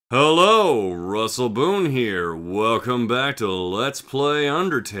Hello, Russell Boone here. Welcome back to Let's Play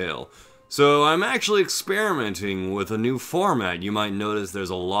Undertale. So I'm actually experimenting with a new format. You might notice there's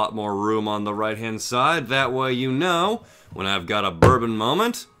a lot more room on the right-hand side. That way you know, when I've got a bourbon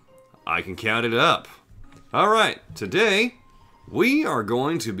moment, I can count it up. Alright, today, we are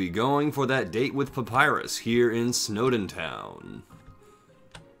going to be going for that date with Papyrus here in Snowdon Town.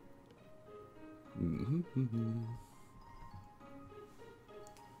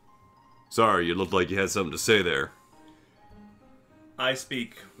 Sorry, you looked like you had something to say there. I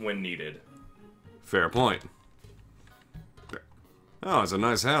speak when needed. Fair point. Oh, it's a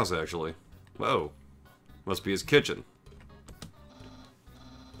nice house, actually. Whoa. Must be his kitchen.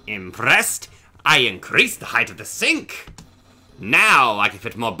 Impressed? I increased the height of the sink. Now I can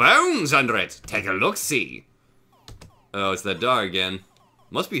fit more bones under it. Take a look-see. Oh, it's that dog again.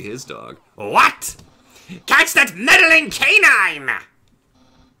 Must be his dog. What? Catch that meddling canine!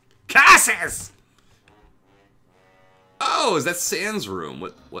 Curses! Oh, is that Sans room?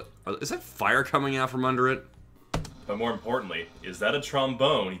 What? Is that fire coming out from under it? But more importantly, is that a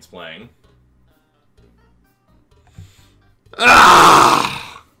trombone he's playing?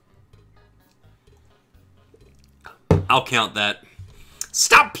 Ah! I'll count that.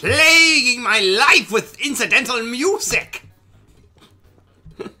 Stop plaguing my life with incidental music!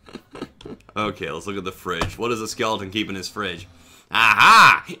 Okay, let's look at the fridge. What does a skeleton keep in his fridge?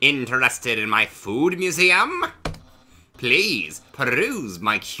 Aha! Interested in my food museum? Please, peruse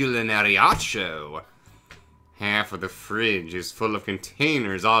my culinary art show. Half of the fridge is full of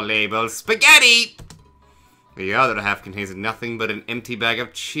containers all labeled spaghetti! The other half contains nothing but an empty bag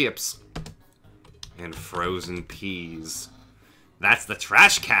of chips. And frozen peas. That's the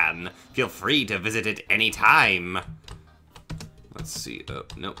trash can. Feel free to visit it anytime. Let's see. Oh,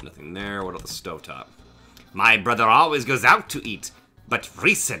 nope, nothing there. What about the stovetop? My brother always goes out to eat, but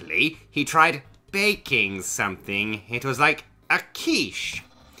recently he tried baking something. It was like a quiche,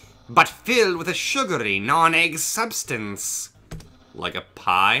 but filled with a sugary, non-egg substance. Like a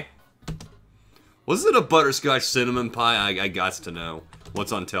pie? Was it a butterscotch cinnamon pie? I got to know.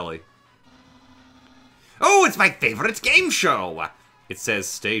 What's on telly? Oh, it's my favorite game show! It says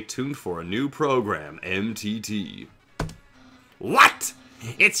stay tuned for a new program, MTT. What?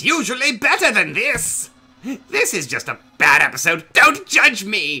 It's usually better than this! This is just a bad episode. Don't judge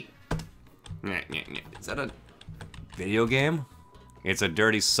me! Is that a video game? It's a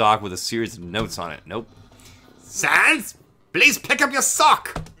dirty sock with a series of notes on it. Nope. Sans, please pick up your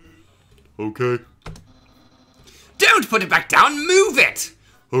sock! Okay. Don't put it back down, move it!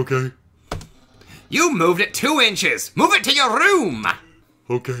 Okay. You moved it 2 inches. Move it to your room!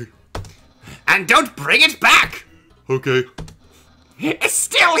 Okay. And don't bring it back! Okay. It's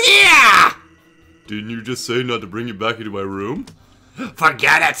still here! Didn't you just say not to bring it back into my room?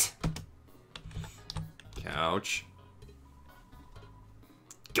 Forget it! Couch.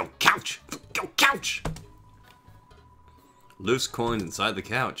 Go couch! Go couch! Loose coins inside the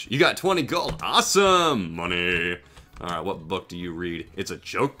couch. You got 20 gold. Awesome! Money. Alright, what book do you read? It's a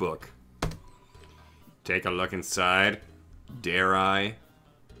joke book. Take a look inside. Dare I?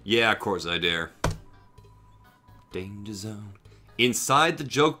 Yeah, of course I dare. Danger zone. Inside the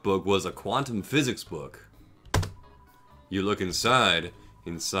joke book was a quantum physics book. You look inside.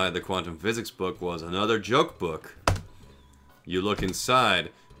 Inside the quantum physics book was another joke book. You look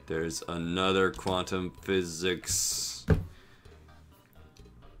inside. There's another quantum physics.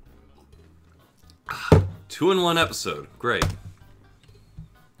 2-in-1 episode. Great.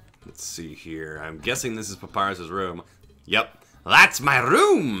 Let's see here. I'm guessing this is Papyrus's room. Yep. That's my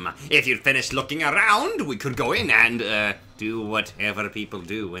room! If you'd finish looking around, we could go in and, do whatever people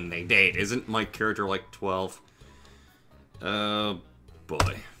do when they date. Isn't my character like 12? Oh,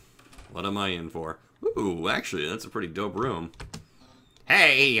 boy. What am I in for? Ooh, actually, that's a pretty dope room.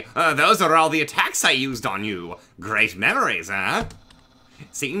 Hey, those are all the attacks I used on you. Great memories, huh?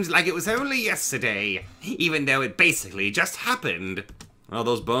 Seems like it was only yesterday, even though it basically just happened. Well,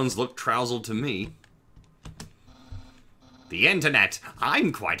 those bones look trousled to me. The internet.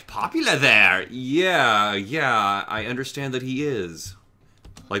 I'm quite popular there. Yeah, I understand that he is.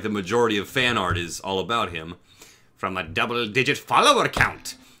 Like the majority of fan art is all about him. From a double-digit follower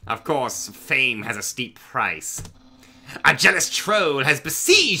count. Of course, fame has a steep price. A jealous troll has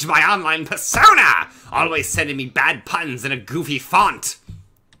besieged my online persona, always sending me bad puns in a goofy font.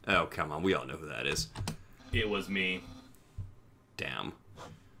 Oh, come on, we all know who that is. It was me. Damn.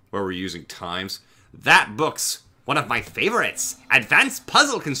 Where we're using times. That book's one of my favorites. Advanced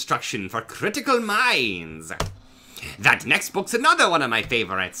puzzle construction for critical minds. That next book's another one of my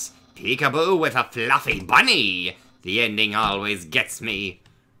favorites. Peekaboo with a fluffy bunny. The ending always gets me.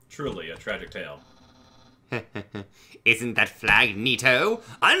 Truly a tragic tale. Isn't that flag neato?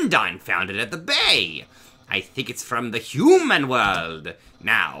 Undyne found it at the bay. I think it's from the human world.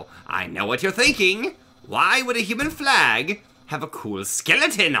 Now, I know what you're thinking. Why would a human flag have a cool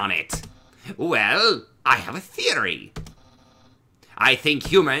skeleton on it? Well, I have a theory. I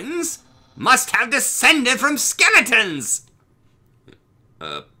think humans must have descended from skeletons.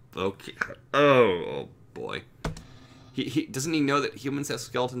 Okay. Oh boy. He doesn't he know that humans have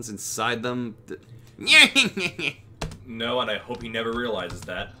skeletons inside them? No, and I hope he never realizes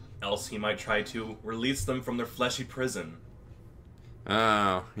that, else he might try to release them from their fleshy prison.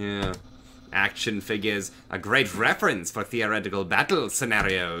 Oh, yeah. Action figures, a great reference for theoretical battle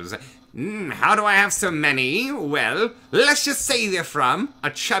scenarios. How do I have so many? Well, let's just say they're from a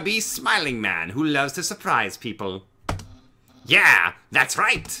chubby, smiling man who loves to surprise people. Yeah, that's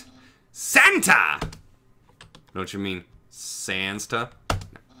right! Santa! Know what you mean? Sansta?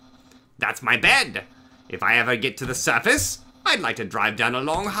 That's my bed. If I ever get to the surface, I'd like to drive down a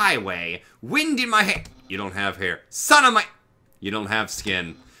long highway. Wind in my hair. You don't have hair. Son of my... You don't have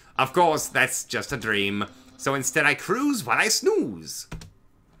skin. Of course, that's just a dream. So instead I cruise while I snooze.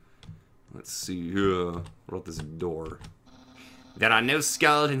 Let's see here. What about this door? There are no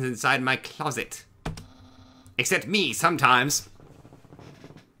skeletons inside my closet. Except me, sometimes.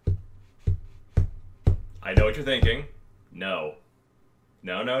 I know what you're thinking. No.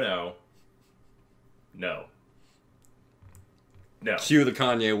 No, no, no. No. No. Cue the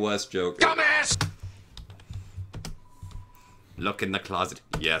Kanye West joke. Dumbass! Look in the closet.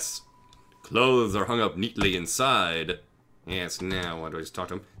 Yes. Clothes are hung up neatly inside. Yes, now what do I just talk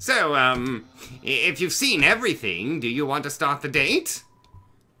to him? So, if you've seen everything, do you want to start the date?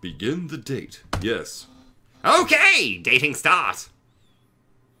 Begin the date. Yes. Okay, dating start.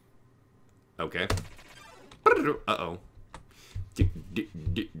 Okay. Uh-oh.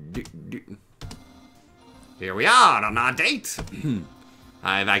 Here we are on our date.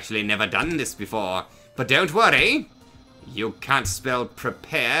 I've actually never done this before, but don't worry. You can't spell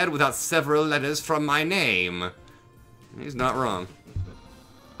prepared without several letters from my name. He's not wrong.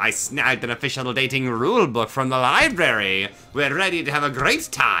 I snagged an official dating rule book from the library. We're ready to have a great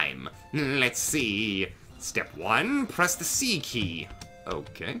time. Let's see. Step 1, press the C key.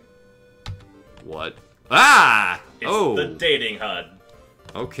 Okay. What? Ah! It's oh. the dating HUD.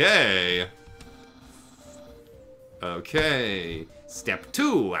 Okay. Okay. Step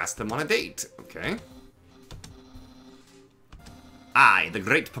 2, ask them on a date. Okay. I, the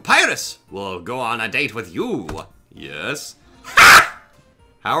great Papyrus, will go on a date with you. Yes. Ha!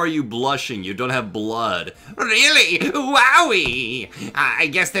 How are you blushing? You don't have blood. Really? Wowie! I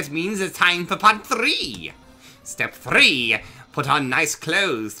guess that means it's time for part 3. Step 3, put on nice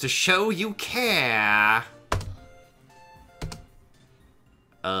clothes to show you care.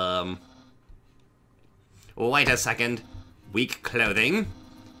 Wait a second. Weak clothing?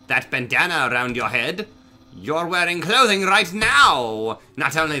 That bandana around your head? You're wearing clothing right now!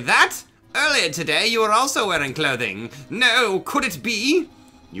 Not only that, earlier today you were also wearing clothing. No, could it be?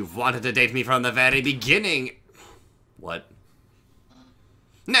 You've wanted to date me from the very beginning. What?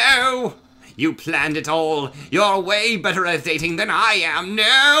 No! You planned it all. You're way better at dating than I am.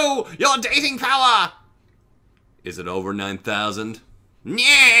 No! Your dating power! Is it over 9,000?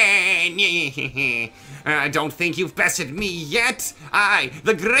 I don't think you've bested me yet. I,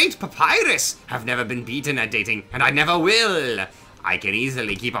 the great Papyrus, have never been beaten at dating, and I never will. I can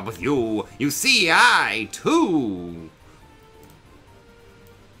easily keep up with you. You see, I, too,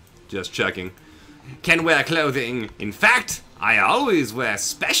 Just checking. can wear clothing. In fact, I always wear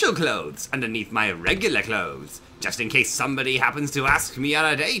special clothes underneath my regular clothes, just in case somebody happens to ask me on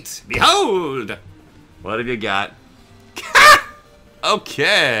a date. Behold! What have you got?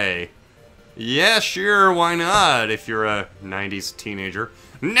 Okay. Yeah, sure, why not, if you're a 90s teenager.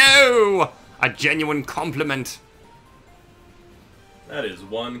 No! A genuine compliment. That is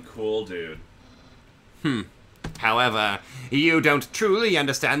one cool dude. However, you don't truly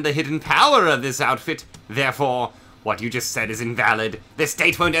understand the hidden power of this outfit. Therefore, what you just said is invalid. This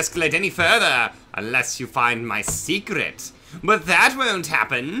date won't escalate any further unless you find my secret. But that won't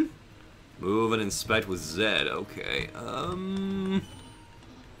happen. Move and inspect with Z, okay.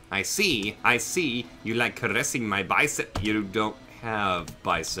 I see. You like caressing my bicep. You don't have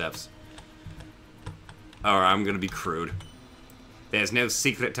biceps. Alright, I'm gonna be crude. There's no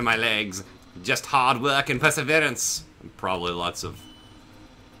secret to my legs. Just hard work and perseverance. And probably lots of...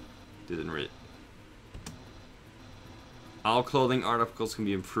 Didn't read. All clothing articles can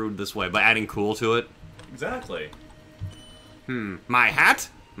be improved this way by adding cool to it. Exactly. My hat?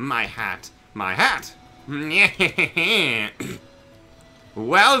 My hat. My hat.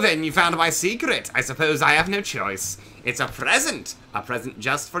 Well then, you found my secret. I suppose I have no choice. It's a present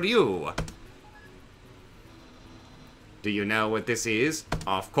just for you. Do you know what this is?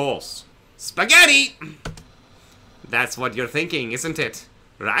 Of course. Spaghetti! That's what you're thinking, isn't it?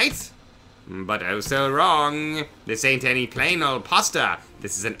 Right? But oh so wrong. This ain't any plain old pasta.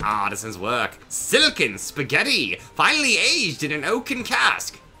 This is an artisan's work. Silken spaghetti, finely aged in an oaken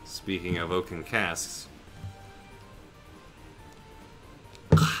cask. Speaking of oaken casks.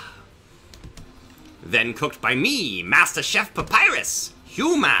 Then cooked by me, Master Chef Papyrus.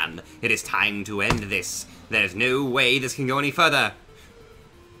 Human, it is time to end this. There's no way this can go any further.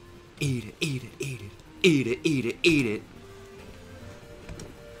 Eat it, eat it, eat it. Eat it, eat it, eat it.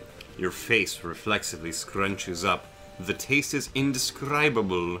 Your face reflexively scrunches up. The taste is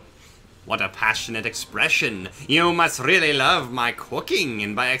indescribable. What a passionate expression. You must really love my cooking,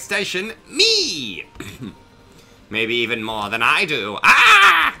 and by extension, me. Maybe even more than I do.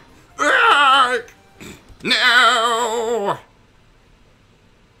 Ah! Arrgh! No!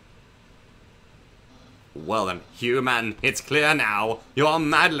 Well then, human, it's clear now. You're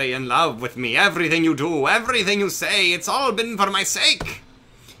madly in love with me. Everything you do, everything you say, it's all been for my sake.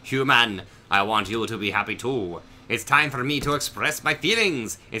 Human, I want you to be happy too. It's time for me to express my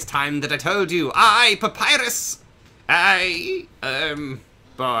feelings. It's time that I told you, Papyrus.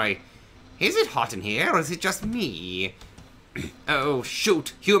 Boy, is it hot in here or is it just me? Oh,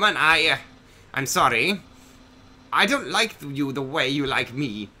 shoot, human, I'm sorry. I don't like you the way you like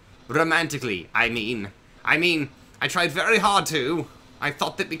me. Romantically, I mean, I tried very hard to. I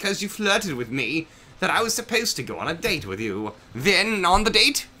thought that because you flirted with me, that I was supposed to go on a date with you. Then, on the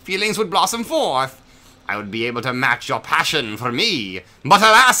date, feelings would blossom forth. I would be able to match your passion for me. But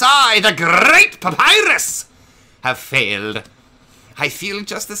alas, I, the great Papyrus, have failed. I feel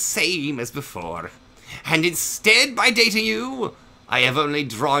just the same as before. And instead, by dating you, I have only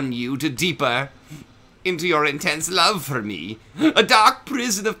drawn you to deeper into your intense love for me. A dark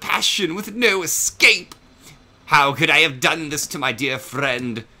prison of passion with no escape. How could I have done this to my dear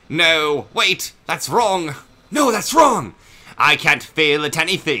friend? No, wait, that's wrong. No, that's wrong. I can't fail at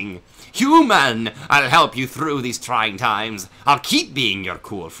anything. Human, I'll help you through these trying times. I'll keep being your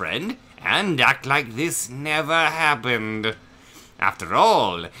cool friend and act like this never happened. After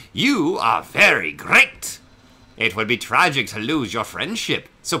all, you are very great. It would be tragic to lose your friendship,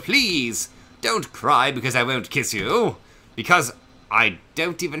 so please, don't cry because I won't kiss you. Because I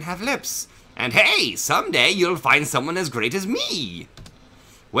don't even have lips. And hey, someday you'll find someone as great as me.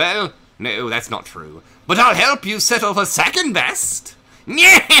 Well, no, that's not true. But I'll help you settle for second best.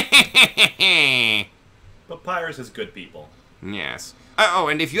 Papyrus is good people. Yes. Oh,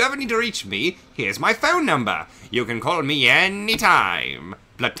 and if you ever need to reach me, here's my phone number. You can call me anytime.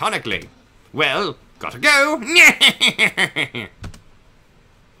 Platonically. Well, gotta go.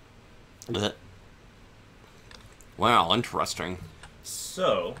 Well, interesting.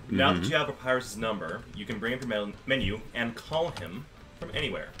 So, now that you have Papyrus' number, you can bring up your menu and call him from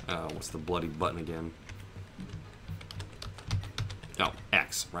anywhere. What's the bloody button again? Oh,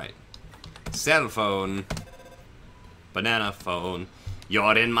 X, right. Cell phone. Banana phone.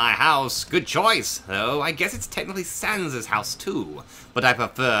 You're in my house. Good choice. Though I guess it's technically Sans' house too. But I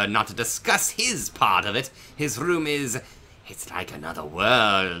prefer not to discuss his part of it. His room is... it's like another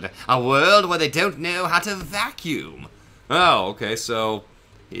world. A world where they don't know how to vacuum. Oh, okay, so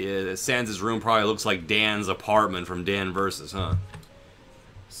yeah, Sans' room probably looks like Dan's apartment from Dan Versus, huh?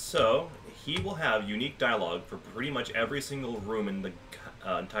 So, he will have unique dialogue for pretty much every single room in the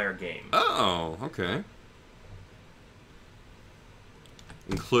entire game. Oh, okay.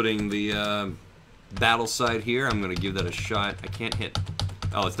 Including the battle side here. I'm going to give that a shot. I can't hit...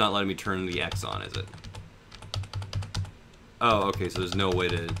 oh, it's not letting me turn the X on, is it? Oh, okay, so there's no way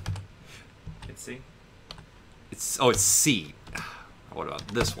to... Let's see. It's C. What about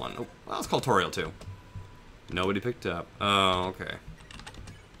this one? Oh, well, it's called Toriel 2. Nobody picked up. Oh, okay.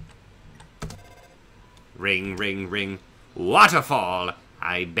 Ring, ring, ring. Waterfall.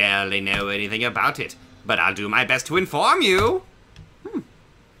 I barely know anything about it, but I'll do my best to inform you.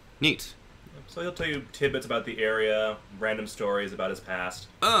 Neat. So he'll tell you tidbits about the area, random stories about his past.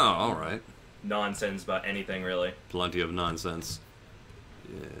 Oh, alright. Nonsense about anything, really. Plenty of nonsense.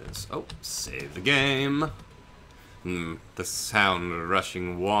 Yes. Oh, save the game. The sound of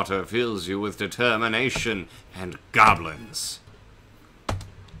rushing water fills you with determination and goblins.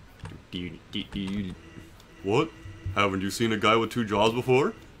 What? Haven't you seen a guy with 2 jaws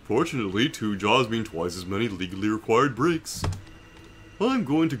before? Fortunately, 2 jaws mean twice as many legally required breaks. I'm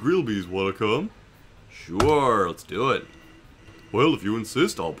going to Grillby's. Wanna come? Sure, let's do it. Well, if you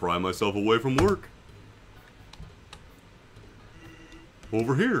insist, I'll pry myself away from work.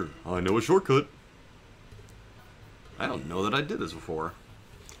 Over here. I know a shortcut. I don't know that I did this before.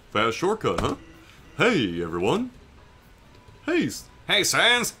 Fast shortcut, huh? Hey, everyone. Hey, Hey,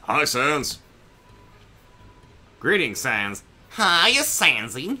 Sans! Hi, Sans! Greetings, Sans. Hiya,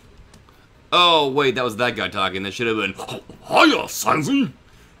 Sansy. Oh, wait, that was that guy talking. That should have been... hiya, Sansy.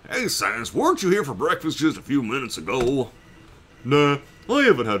 Hey, Sans, weren't you here for breakfast just a few minutes ago? Nah, I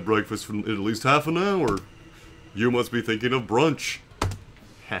haven't had breakfast for at least half an hour. You must be thinking of brunch.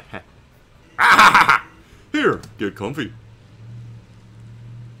 Here, get comfy.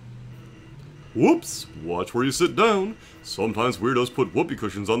 Whoops, watch where you sit down. Sometimes weirdos put whoopee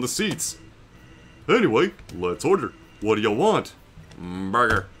cushions on the seats. Anyway, let's order. What do you want?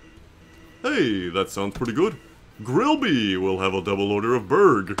 Burger. Hey, that sounds pretty good. Grillby will have a double order of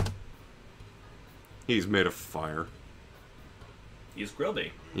burg. He's made of fire. He's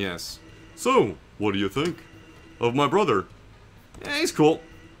Grillby. Yes. So, what do you think? Of my brother? Yeah, he's cool.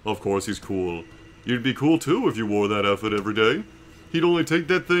 Of course he's cool. You'd be cool too if you wore that outfit every day. He'd only take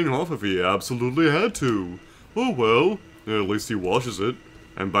that thing off if he absolutely had to. Oh well, at least he washes it.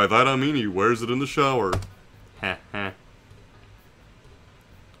 And by that I mean he wears it in the shower. Ha ha.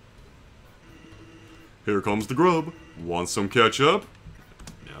 Here comes the grub. Want some ketchup?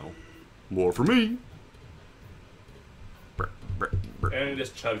 No. More for me. Brr, brr, brr. And he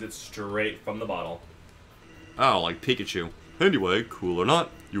just chugs it straight from the bottle. Oh, like Pikachu. Anyway, cool or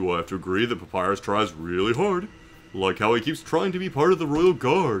not, you will have to agree that Papyrus tries really hard. Like how he keeps trying to be part of the Royal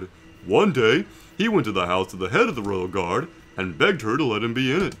Guard. One day, he went to the house of the head of the Royal Guard and begged her to let him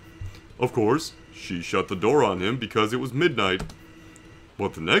be in it. Of course, she shut the door on him because it was midnight.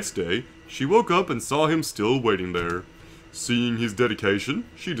 But the next day, she woke up and saw him still waiting there. Seeing his dedication,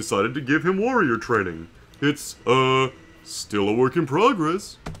 she decided to give him warrior training. It's, still a work in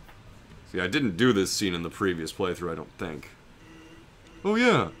progress. See, I didn't do this scene in the previous playthrough, I don't think. Oh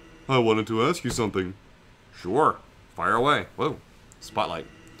yeah, I wanted to ask you something. Sure. Fire away. Whoa. Spotlight.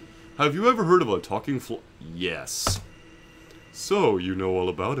 Have you ever heard of a talking Yes. So, you know all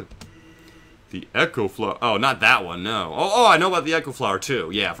about it. The echo flower. Oh, not that one, no. Oh, I know about the Echo Flower, too.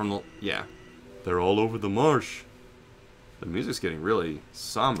 Yeah, from the... Yeah. They're all over the marsh. The music's getting really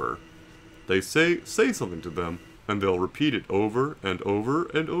somber. They say something to them, and they'll repeat it over and over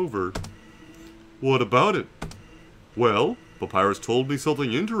and over. What about it? Well, Papyrus told me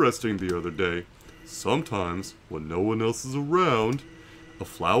something interesting the other day. Sometimes, when no one else is around, a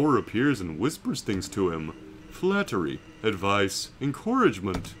flower appears and whispers things to him. Flattery, advice,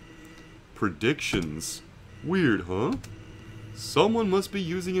 encouragement. Predictions. Weird, huh? Someone must be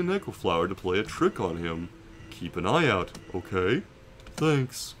using an echo flower to play a trick on him. Keep an eye out, okay?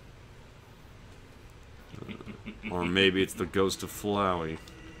 Thanks. Or maybe it's the ghost of Flowey.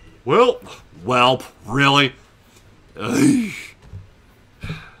 Well, Welp, really? Ugh.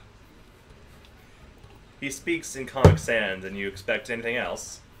 He speaks in Comic Sans, and you expect anything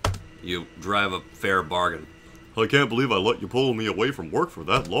else. You drive a fair bargain. I can't believe I let you pull me away from work for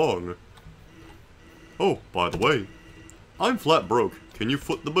that long. Oh, by the way, I'm flat broke. Can you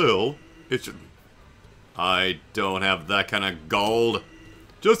foot the bill? It's just... I don't have that kind of gold.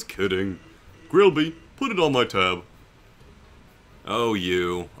 Just kidding. Grillby, put it on my tab. Oh,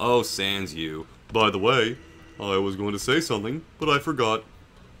 you. Oh, sans you. By the way, I was going to say something, but I forgot.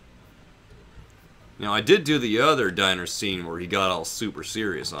 Now, I did do the other diner scene where he got all super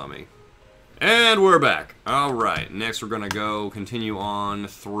serious on me. And we're back. Alright, next we're gonna go continue on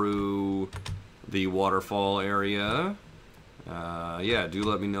through the waterfall area. Yeah, do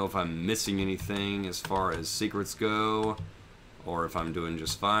let me know if I'm missing anything as far as secrets go, or if I'm doing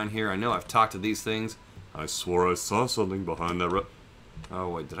just fine here. I know I've talked to these things. I swore I saw something behind that Oh,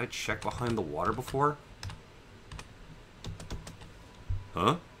 wait, did I check behind the water before?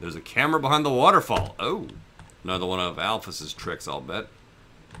 Huh? There's a camera behind the waterfall. Oh, another one of Alphys's tricks, I'll bet.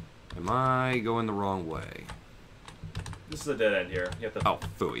 Am I going the wrong way? This is a dead end here. You have to. Oh,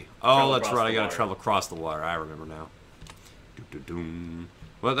 phooey. Oh, that's across right, the I gotta water. travel across the water. I remember now. Doo-doo-doom.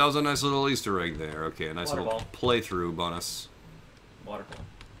 Well, that was a nice little Easter egg there. Okay, a nice little Waterfall. playthrough bonus. Waterfall.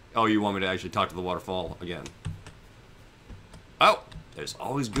 Oh, you want me to actually talk to the waterfall again? Oh, there's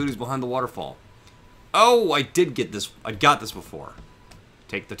always goodies behind the waterfall. Oh, I did get this. I got this before.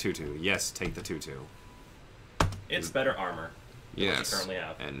 Take the tutu. Yes, take the tutu. It's better armor. than what Yes, you currently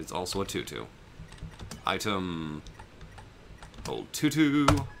have. and it's also a tutu. Item. Old tutu.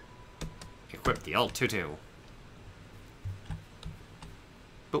 Equip the old tutu.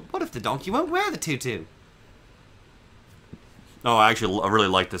 But what if the donkey won't wear the tutu? Oh, I really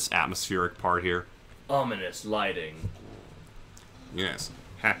like this atmospheric part here. Ominous lighting. Yes.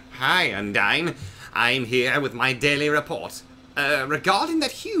 Hi, Undyne. I'm here with my daily report. Regarding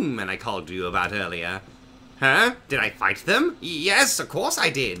that human I called you about earlier. Huh? Did I fight them? Yes, of course I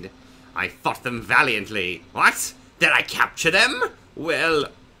did. I fought them valiantly. What? Did I capture them? Well,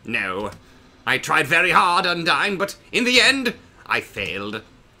 no. I tried very hard, Undyne, but in the end, I failed.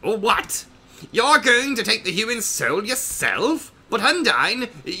 What? You're going to take the human soul yourself? But Undyne,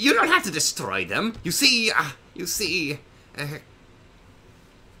 you don't have to destroy them. You see...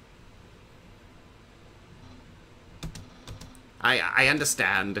 I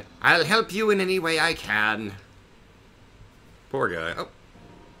understand. I'll help you in any way I can. Poor guy. Oh.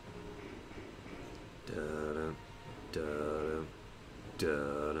 Da-dum, da-dum,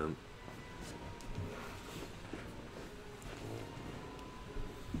 da-dum.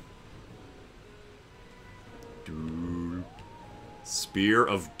 Doom. Spear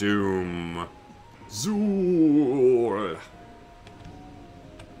of Doom. Zool.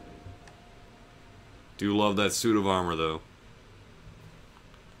 Do love that suit of armor, though.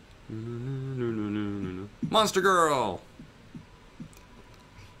 Monster Girl!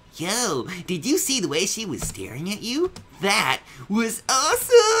 Yo, did you see the way she was staring at you? That was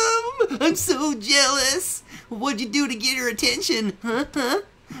awesome! I'm so jealous! What'd you do to get her attention? Huh?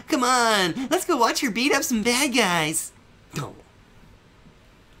 Come on, let's go watch her beat up some bad guys. Oh.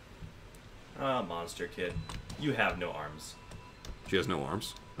 Ah, monster kid. You have no arms. She has no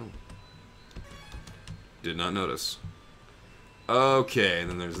arms. Oh. Did not notice. Okay,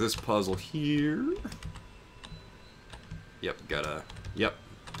 then there's this puzzle here. Yep, Yep.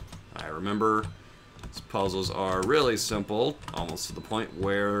 I remember. These puzzles are really simple, almost to the point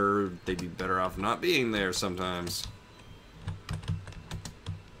where they'd be better off not being there sometimes.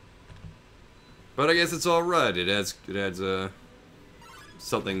 But I guess it's alright. It adds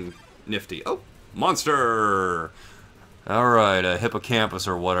something nifty. Oh, monster! Alright, a hippocampus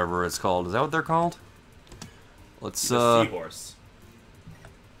or whatever it's called. Is that what they're called? Let's, The seahorse.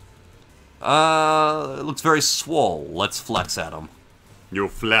 It looks very swole. Let's flex at him. You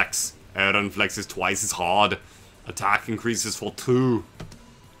flex. Aaron flexes twice as hard. Attack increases for 2.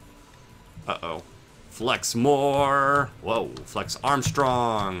 Uh-oh. Flex more. Whoa. Flex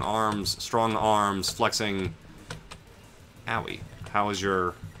Armstrong. Arms. Strong arms. Flexing. Owie. How is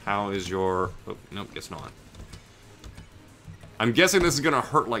your... Oh, nope, guess not. I'm guessing this is gonna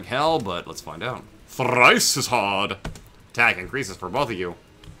hurt like hell, but let's find out. Thrice as hard. Attack increases for both of you.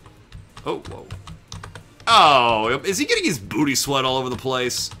 Oh, whoa. Oh, is he getting his booty sweat all over the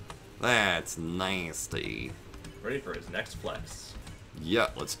place? That's nasty. Ready for his next flex. Yeah,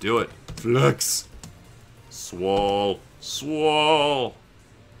 let's do it. Flex. Swole. Swole.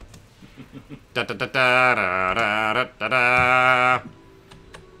 Da da da da da da da da da.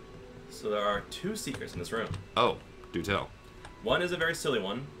 So there are 2 secrets in this room. Oh, do tell. One is a very silly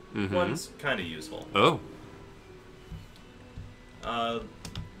one. One's kind of useful. Oh.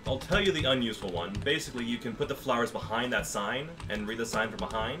 I'll tell you the unuseful one. Basically, you can put the flowers behind that sign and read the sign from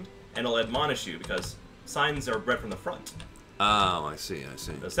behind, and it'll admonish you because signs are read from the front. Oh, I see, I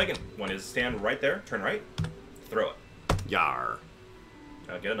see. The second one is stand right there, turn right, throw it. Yar.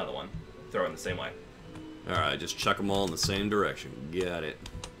 Get another one, throw it in the same way. Alright, just chuck them all in the same direction. Got it.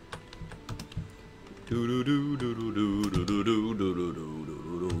 Do do do do do do do do do do do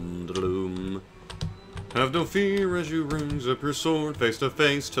do do do. Have no fear as you raise up your sword, face to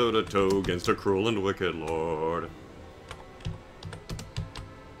face, toe to toe, against a cruel and wicked lord.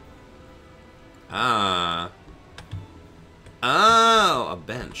 Ah. Oh, a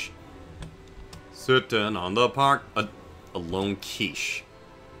bench. Sitting on the park. A lone quiche.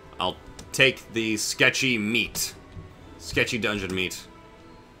 I'll take the sketchy meat. Sketchy dungeon meat.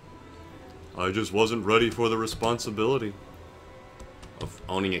 I just wasn't ready for the responsibility. Of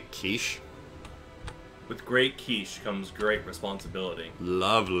owning a quiche? With great quiche comes great responsibility.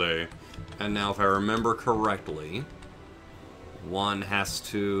 Lovely. And now, if I remember correctly, one has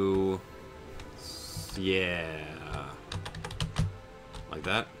to... Yeah. Like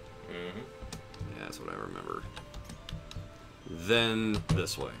that? Mm-hmm. Yeah, that's what I remember. Then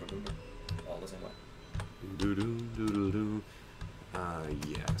this way. All the same way. Do-do-do-do-do.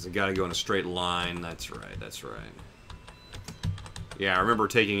 Yeah, because I gotta go in a straight line. That's right, that's right. Yeah, I remember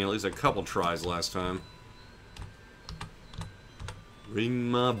taking at least a couple tries last time. Ring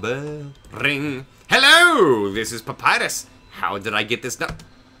my bell. Ring. Hello, this is Papyrus. How did I get this done?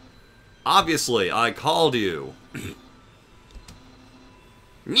 Obviously, I called you.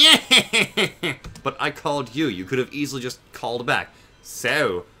 But I called you. You could have easily just called back.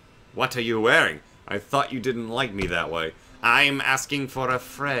 So, what are you wearing? I thought you didn't like me that way. I'm asking for a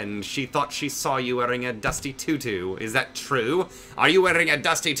friend. She thought she saw you wearing a dusty tutu. Is that true? Are you wearing a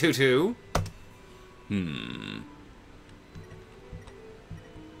dusty tutu?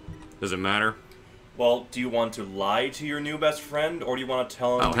 Does it matter? Well, do you want to lie to your new best friend, or do you want to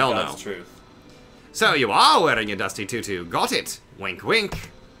tell him Oh, hell God's no. truth? So you are wearing a dusty tutu. Got it. Wink,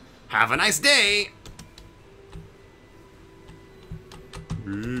 wink. Have a nice day.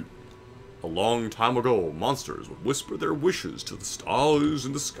 A long time ago, monsters would whisper their wishes to the stars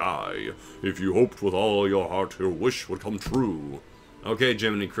in the sky. If you hoped with all your heart, your wish would come true. Okay,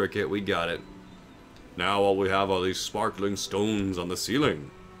 Jiminy Cricket, we got it. Now all we have are these sparkling stones on the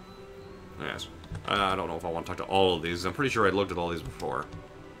ceiling. Yes. I don't know if I want to talk to all of these. I'm pretty sure I looked at all these before.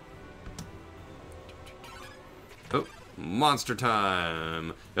 Oh, monster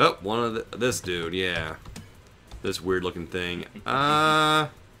time. Oh, one of this dude, yeah. This weird looking thing.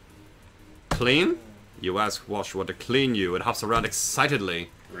 Clean? You ask Wash what to clean you. It hops around excitedly.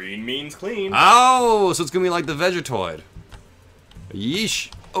 Green means clean. Oh, so it's gonna be like the Vegetoid.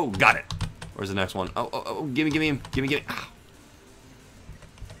 Yeesh. Oh, got it. Where's the next one? Oh, gimme him. Gimme. Ah.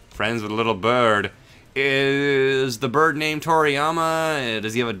 Friends with a little bird. Is the bird named Toriyama?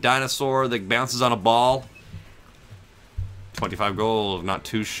 Does he have a dinosaur that bounces on a ball? 25 gold, not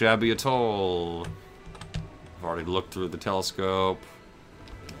too shabby at all. I've already looked through the telescope.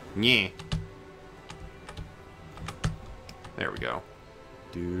 Yeah. There we go.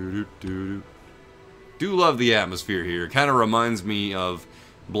 Do love the atmosphere here. Kind of reminds me of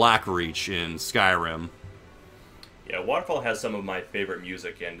Blackreach in Skyrim. Yeah, Waterfall has some of my favorite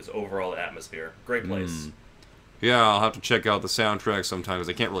music and its overall atmosphere. Great place. Yeah, I'll have to check out the soundtrack sometime because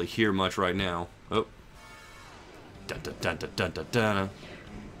I can't really hear much right now. Oh. Dun dun dun dun dun dun dun.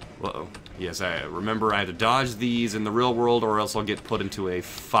 Uh-oh. Yes, I remember I had to dodge these in the real world or else I'll get put into a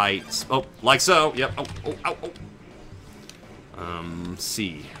fight. Oh, like so. Yep. Oh.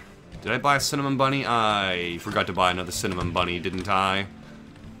 See. Did I buy a cinnamon bunny? I forgot to buy another cinnamon bunny, didn't I?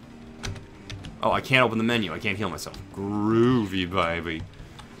 Oh, I can't open the menu. I can't heal myself. Groovy, baby.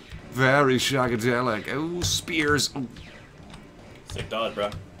 Very shagadelic. Oh, spears. Oh. Sick dodge, bro.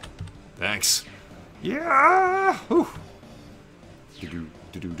 Thanks. Yeah. Whew. Do.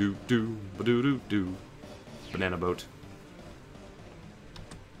 Banana boat.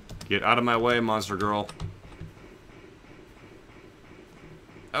 Get out of my way, monster girl.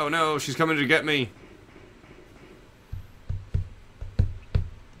 Oh no, she's coming to get me.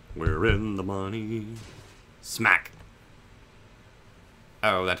 We're in the money. Smack.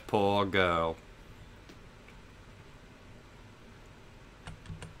 Oh, that poor girl.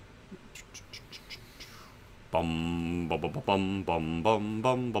 Bum bum bum bum bum bum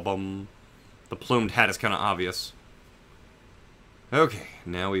bum bum bum. The plumed hat is kind of obvious. Okay,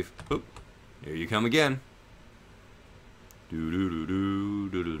 now we've. Oop, here you come again. Do do do do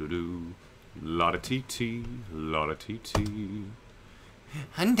do do do do. Lot of TT, lot of TT.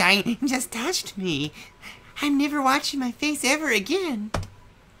 Undyne just touched me. I'm never watching my face ever again.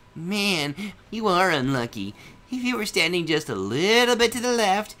 Man, you are unlucky. If you were standing just a little bit to the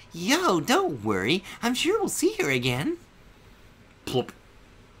left, don't worry. I'm sure we'll see her again. Plop.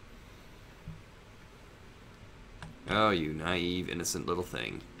 Oh, you naive, innocent little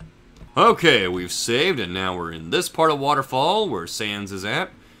thing. Okay, we've saved, and now we're in this part of Waterfall where Sans is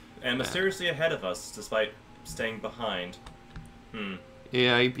at. And mysteriously ahead of us, despite staying behind.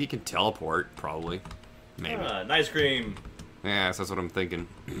 Yeah, he can teleport, probably. Maybe. Nice cream. Yeah, that's what I'm thinking.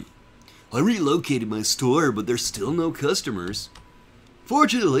 I relocated my store, but there's still no customers.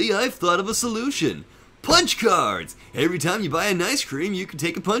 Fortunately, I've thought of a solution. Punch cards! Every time you buy an ice cream, you can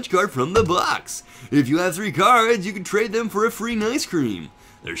take a punch card from the box. If you have 3 cards, you can trade them for a free ice cream.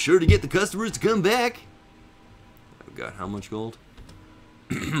 They're sure to get the customers to come back. I've got how much gold?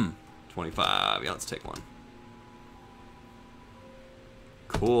 25. Yeah, let's take one.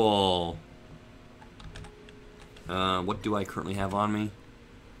 Cool. What do I currently have on me?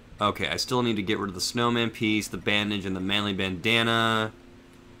 Okay, I still need to get rid of the snowman piece, the bandage, and the manly bandana.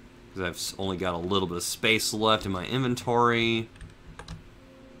 Because I've only got a little bit of space left in my inventory.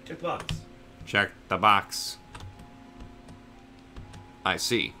 Check the box. Check the box. I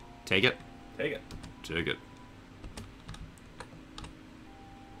see. Take it. Take it. Take it.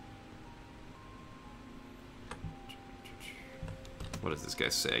 What does this guy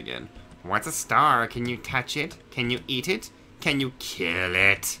say again? What's a star? Can you touch it? Can you eat it? Can you kill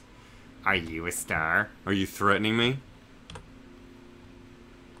it? Are you a star? Are you threatening me?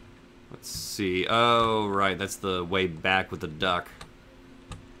 Let's see. Oh, right. That's the way back with the duck.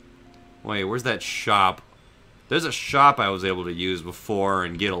 Wait, where's that shop? There's a shop I was able to use before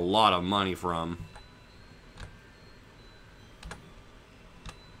and get a lot of money from.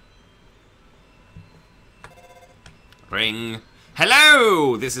 Ring.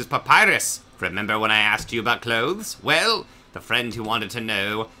 Hello! This is Papyrus. Remember when I asked you about clothes? Well, The friend who wanted to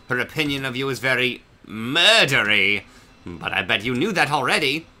know. Her opinion of you is very murdery. But I bet you knew that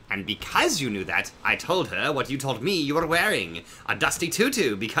already. And because you knew that, I told her what you told me you were wearing. A dusty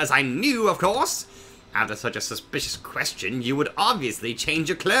tutu, because I knew, of course. After such a suspicious question, you would obviously change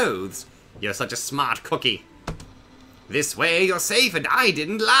your clothes. You're such a smart cookie. This way, you're safe and I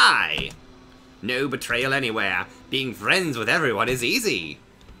didn't lie. No betrayal anywhere. Being friends with everyone is easy.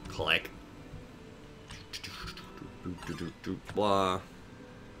 Click. Blah.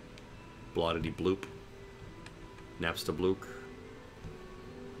 Bloodity bloop. Napsta blook.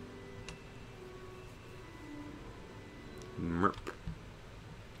 Merp.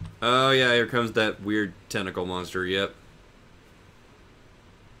 Oh yeah, here comes that weird tentacle monster, yep.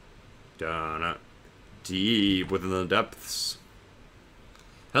 Donna. Deep within the depths.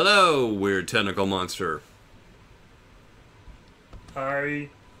 Hello, weird tentacle monster. I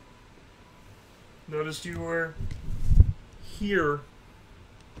noticed you were here.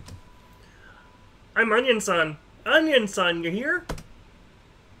 I'm Onion Son. Onion Son, you here?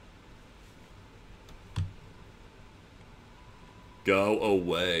 Go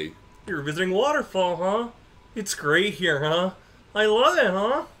away. You're visiting Waterfall, huh? It's great here, huh? I love it,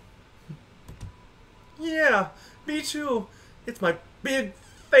 huh? Yeah, me too. It's my big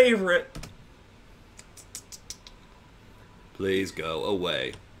favorite. Please go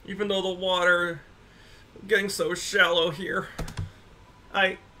away. Even though the water is getting so shallow here,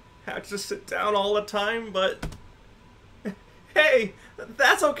 I have to sit down all the time, but hey,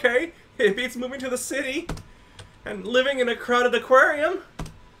 that's okay. It beats moving to the city and living in a crowded aquarium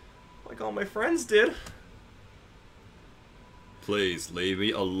like all my friends did. Please leave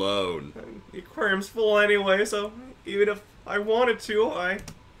me alone. And the aquarium's full anyway, so even if I wanted to,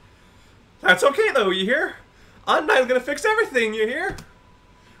 that's okay though, you hear? Undyne's gonna fix everything, you hear?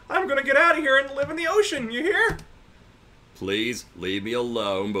 I'm gonna get out of here and live in the ocean, you hear? Please leave me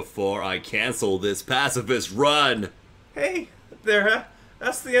alone before I cancel this pacifist run. Hey, there,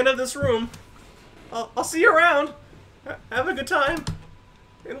 that's the end of this room. I'll see you around. Have a good time.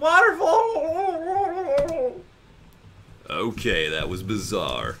 In Waterfall! Okay, that was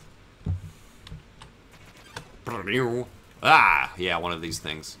bizarre. Ah, yeah, one of these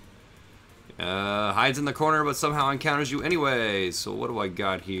things. Hides in the corner, but somehow encounters you anyway. So what do I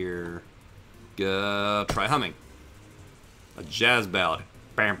got here? Try humming. A jazz ballad.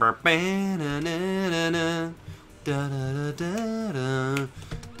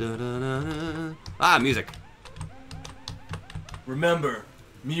 Ah, music. Remember,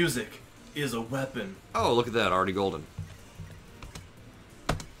 music is a weapon. Oh, look at that, already golden.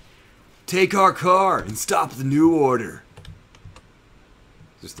 Take our car and stop the new order.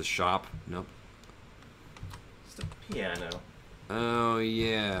 Is this the shop? Nope. It's a piano. Oh,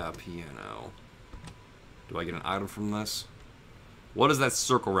 yeah, piano. Do I get an item from this? What does that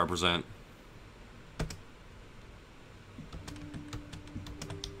circle represent?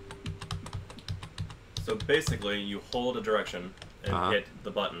 So basically, you hold a direction and hit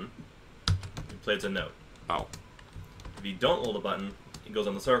the button. It plays a note. Oh. If you don't hold a button, it goes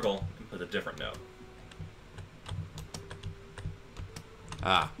on the circle and plays a different note.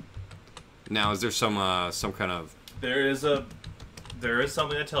 Ah. Now, is there some kind of... There is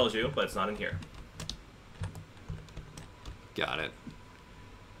something that tells you, but it's not in here. Got it.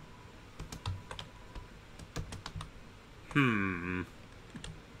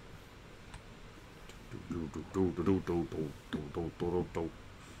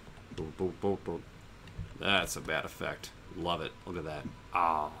 That's a bad effect. Love it. Look at that.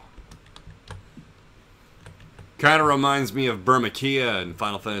 Oh. Kind of reminds me of Burmakia in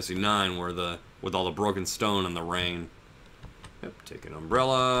Final Fantasy IX, where with all the broken stone and the rain. Yep, take an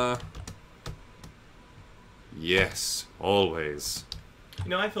umbrella. Yes, always. You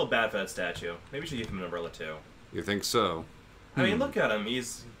know, I feel bad for that statue. Maybe we should give him an umbrella too. You think so? I mean, look at him.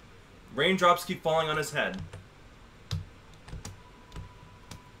 Raindrops keep falling on his head.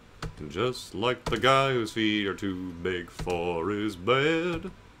 Just like the guy whose feet are too big for his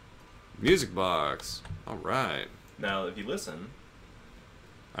bed. Music box. Alright. Now, if you listen,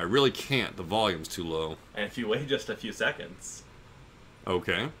 I really can't. The volume's too low. and if you wait just a few seconds,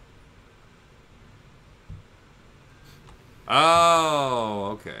 Okay. Oh,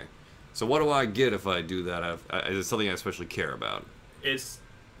 okay. So what do I get if I do that? Is it something I especially care about? it's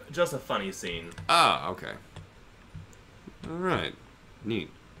just a funny scene. Ah, okay. Alright. Neat.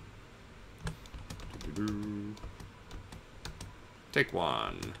 Take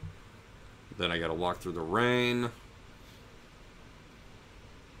one. Then I gotta walk through the rain.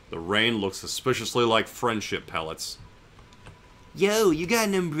 The rain looks suspiciously like friendship pellets. Yo, you got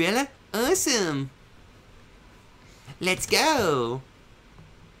an umbrella? Awesome. Let's go.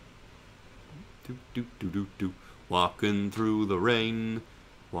 Do, do, do, do, do. Walking through the rain,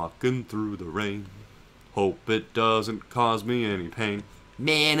 walking through the rain. Hope it doesn't cause me any pain.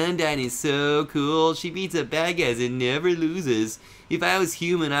 Man, Undyne is so cool. She beats up bad guys and never loses. If I was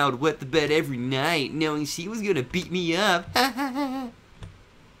human, I would wet the bed every night, knowing she was gonna beat me up.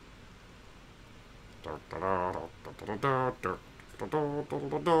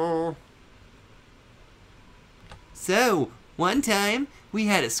 So, one time, we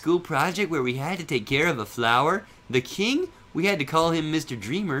had a school project where we had to take care of a flower. The king, we had to call him Mr.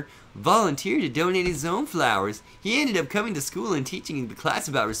 Dreamer, volunteered to donate his own flowers. He ended up coming to school and teaching the class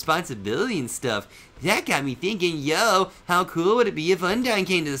about responsibility and stuff. That got me thinking, yo, how cool would it be if Undyne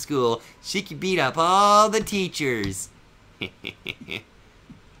came to the school? She could beat up all the teachers.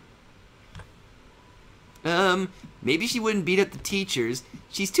 Maybe she wouldn't beat up the teachers.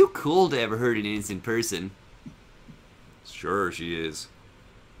 She's too cool to ever hurt an innocent person. Sure she is.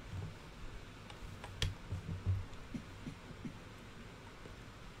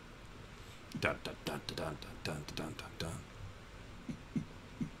 Dun, dun, dun, dun, dun, dun, dun, dun, dun.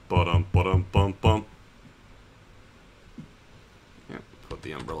 Ba-dum, ba-dum, bum, bum. Yep, put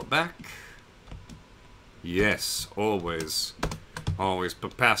the umbrella back. Yes, always. Always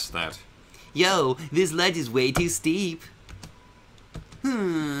put past that. Yo, this ledge is way too steep.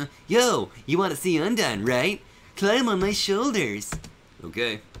 Yo, you want to see Undyne, right? Climb on my shoulders.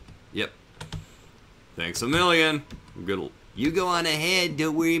 Okay. Yep. Thanks a million. I'm good. You go on ahead,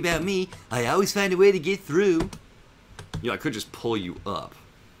 don't worry about me. I always find a way to get through. Yeah, I could just pull you up.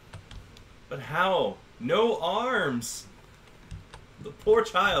 But how? No arms! The poor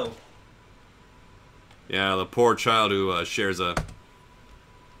child. Yeah, the poor child who shares a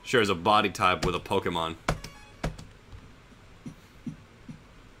body type with a Pokemon.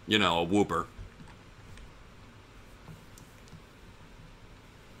 You know, a Wooper.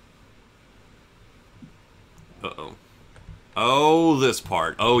 Uh-oh. Oh, this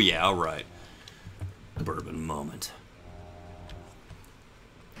part. Oh, yeah, all right. Bourbon Moment.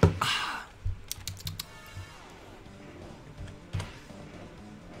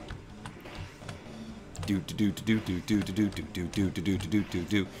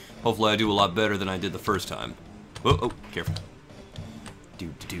 Hopefully I do a lot better than I did the first time. Oh, careful.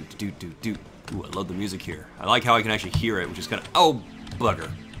 Ooh, I love the music here. I like how I can actually hear it, which is kind of... Oh, bugger.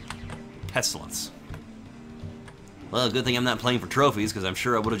 Pestilence. Well, good thing I'm not playing for trophies, because I'm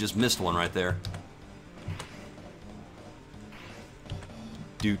sure I would have just missed one right there.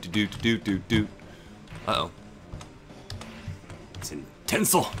 Uh-oh. It's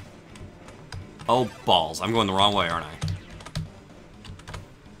intensal. Oh, balls. I'm going the wrong way, aren't I?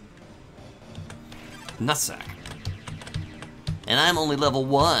 Nutsack. And I'm only level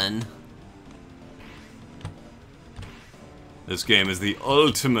 1. This game is the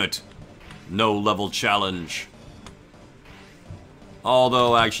ultimate no-level challenge.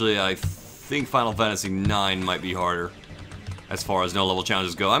 Although, actually, I think Final Fantasy IX might be harder. As far as no-level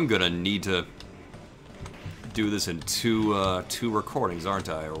challenges go, I'm gonna need to do this in two recordings, aren't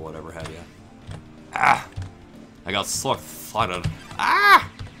I? Or whatever have you. Ah! I got so excited. Ah!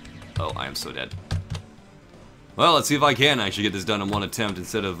 Oh, I am so dead. Well, let's see if I can actually get this done in one attempt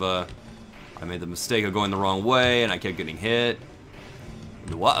instead of, I made the mistake of going the wrong way and I kept getting hit.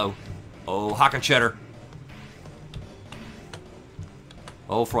 Uh-oh. Oh, Haka Cheddar.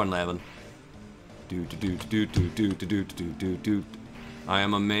 Oh, front lavin. I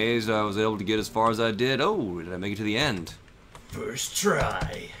am amazed I was able to get as far as I did. Oh, did I make it to the end? First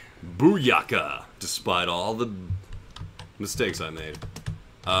try. Booyaka! Despite all the mistakes I made.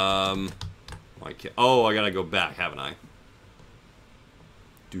 I can't. Oh, I gotta go back, haven't I?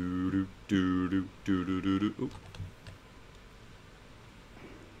 Oop.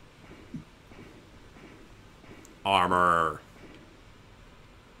 Armor.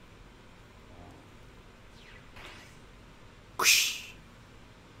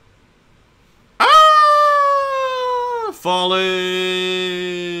 Ah! Falling!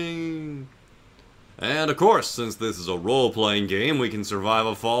 And of course, since this is a role-playing game, we can survive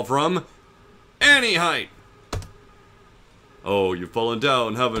a fall from any height. Oh, you've fallen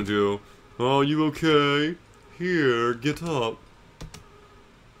down, haven't you? Oh, you okay? Here, get up.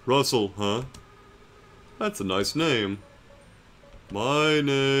 Russell, huh? That's a nice name. My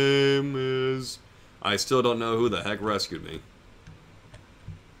name is... I still don't know who the heck rescued me.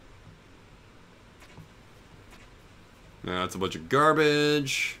 That's a bunch of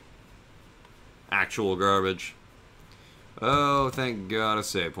garbage. Actual garbage. Oh, thank God, a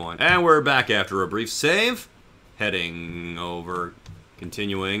save point. And we're back after a brief save. Heading over,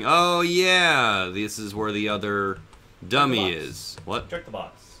 continuing. Oh, yeah, this is where the other Dummy box. is... What? Check the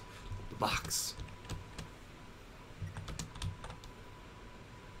box. The box.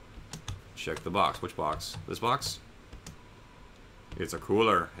 Check the box. Which box? This box? It's a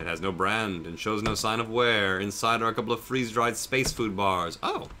cooler. It has no brand and shows no sign of wear. Inside are a couple of freeze-dried space food bars.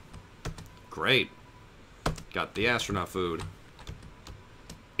 Oh. Great. Got the astronaut food.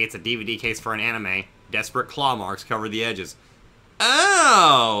 It's a DVD case for an anime. Desperate claw marks cover the edges.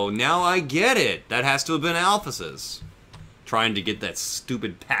 Oh! Now I get it. That has to have been Alphys's. Trying to get that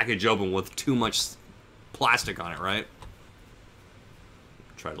stupid package open with too much plastic on it, right?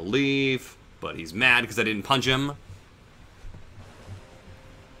 Try to leave, but he's mad because I didn't punch him.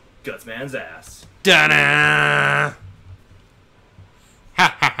 Gutsman's ass. Da-da!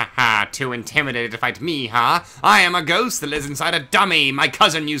 Ha ha ha ha, too intimidated to fight me, huh? I am a ghost that lives inside a dummy. My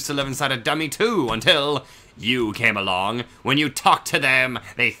cousin used to live inside a dummy too, until you came along. When you talked to them,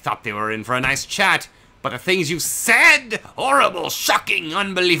 they thought they were in for a nice chat. But the things you said, horrible, shocking,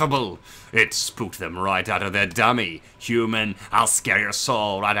 unbelievable. It spooked them right out of their dummy. Human, I'll scare your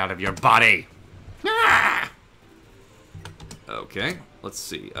soul right out of your body. Ah! Okay, let's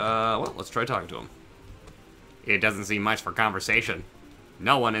see. Well, let's try talking to him. It doesn't seem much for conversation.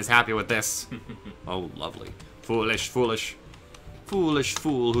 No one is happy with this. Oh, lovely. Foolish, foolish. Foolish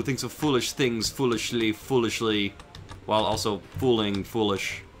fool who thinks of foolish things foolishly, while also fooling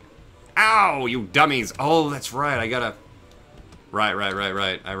foolish. Ow, you dummies. Oh, that's right, I gotta... Right.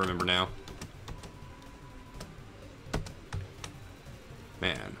 I remember now.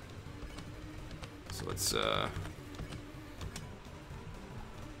 Man. So let's,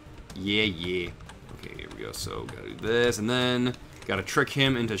 Yeah. Okay, here we go. So, gotta do this, and then gotta trick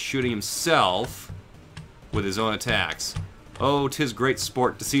him into shooting himself with his own attacks. Oh, 'tis great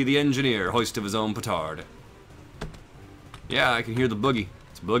sport to see the engineer hoist of his own petard. Yeah, I can hear the boogie.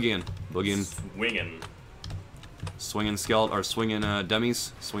 It's boogieing. Swinging. Swinging skeleton, or swinging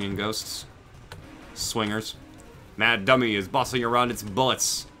dummies, swinging ghosts, swingers. Mad Dummy is bossing around its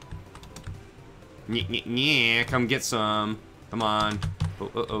bullets. Yeah, come get some. Come on.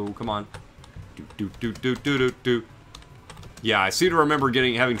 Oh, come on. Do. Yeah, I seem to remember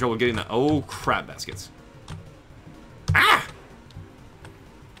having trouble getting the crab baskets. Ah!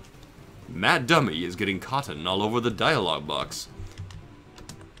 Mad Dummy is getting cotton all over the dialogue box.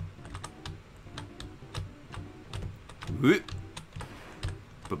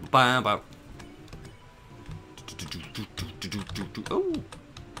 Oh,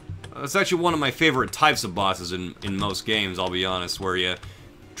 that's actually one of my favorite types of bosses in most games, I'll be honest, where you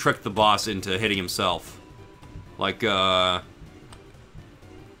trick the boss into hitting himself. Like, the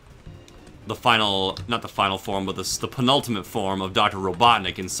final, not the final form, but the penultimate form of Dr.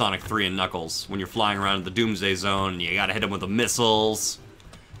 Robotnik in Sonic 3 and Knuckles, when you're flying around in the Doomsday Zone, and you gotta hit him with the missiles.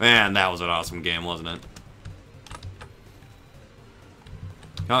 Man, that was an awesome game, wasn't it?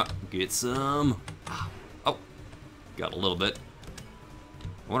 Get some. Oh, got a little bit.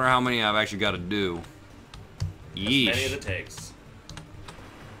 I wonder how many I've actually got to do. Yeesh. As many as it takes.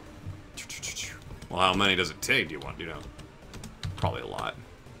 Well, how many does it take, do you want? You know, probably a lot.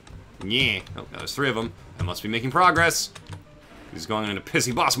 Yeah. Oh, now there's 3 of them. I must be making progress. He's going into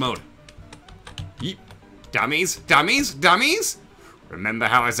pissy boss mode. Yeep. Dummies? Remember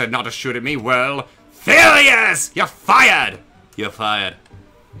how I said not to shoot at me? Well, failures! You're fired! You're fired.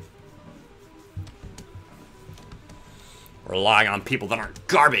 Relying on people that aren't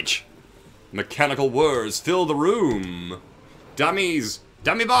garbage. Mechanical whirs fill the room. Dummies!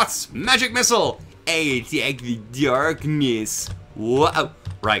 Dummy bots! Magic missile! Attack the darkness. Whoa.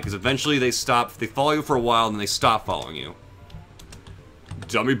 Right, because eventually they follow you for a while, and then they stop following you.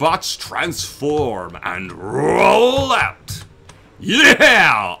 Dummy bots transform and roll out!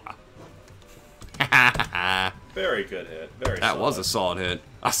 Yeah! Very good hit. Very That was a solid hit.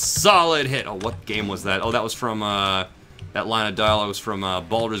 A solid hit! Oh, what game was that? Oh, that was from, that line of dialogue was from,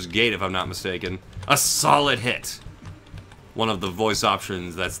 Baldur's Gate, if I'm not mistaken. A solid hit! One of the voice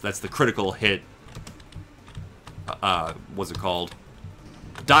options, that's the critical hit. What's it called?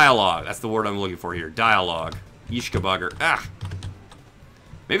 Dialogue. That's the word I'm looking for here. Dialogue. Ishkabugger. Ah!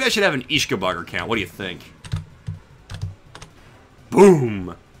 Maybe I should have an Ishkabugger count. What do you think?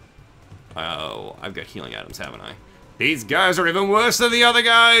 Boom! Oh, I've got healing items, haven't I? These guys are even worse than the other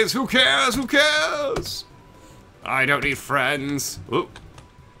guys! Who cares? Who cares? I don't need friends. Ooh.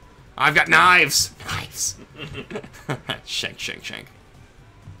 I've got knives! Knives. Shank.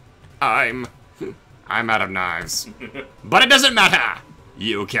 I'm out of knives. But it doesn't matter!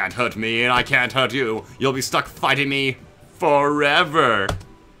 You can't hurt me, and I can't hurt you. You'll be stuck fighting me forever.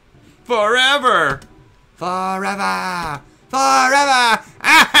 Forever! forever.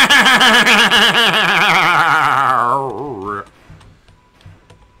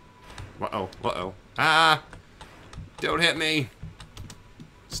 Uh-oh. Ah, don't hit me.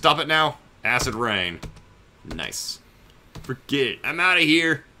 Stop it now. Acid rain. Nice. Forget it. I'm out of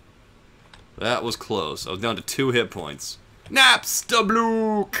here. That was close. I was down to 2 hit points.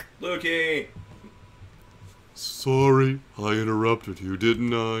 Napstablook. Lukey! Sorry, I interrupted you,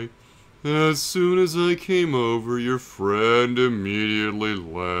 didn't I? As soon as I came over, your friend immediately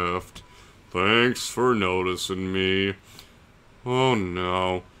left. Thanks for noticing me. Oh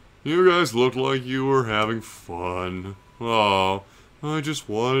no, you guys looked like you were having fun. Oh, I just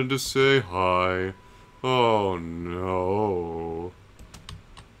wanted to say hi. Oh no.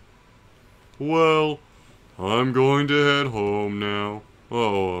 Well, I'm going to head home now.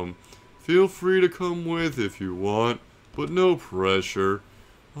 Oh, feel free to come with if you want, but no pressure.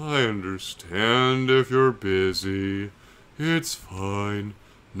 I understand if you're busy. It's fine.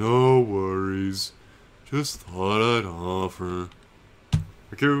 No worries. Just thought I'd offer.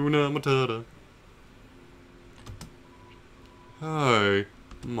 Hakuna Matata. Hi.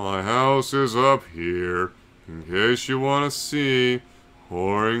 My house is up here, in case you want to see,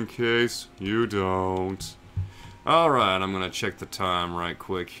 or in case you don't. Alright, I'm gonna check the time right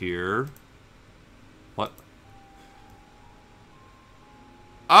quick here. What?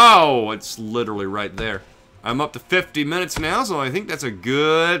 Oh, it's literally right there. I'm up to 50 minutes now, so I think that's a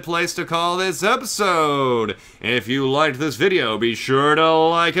good place to call this episode. If you liked this video, be sure to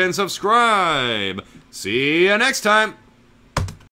like and subscribe. See you next time.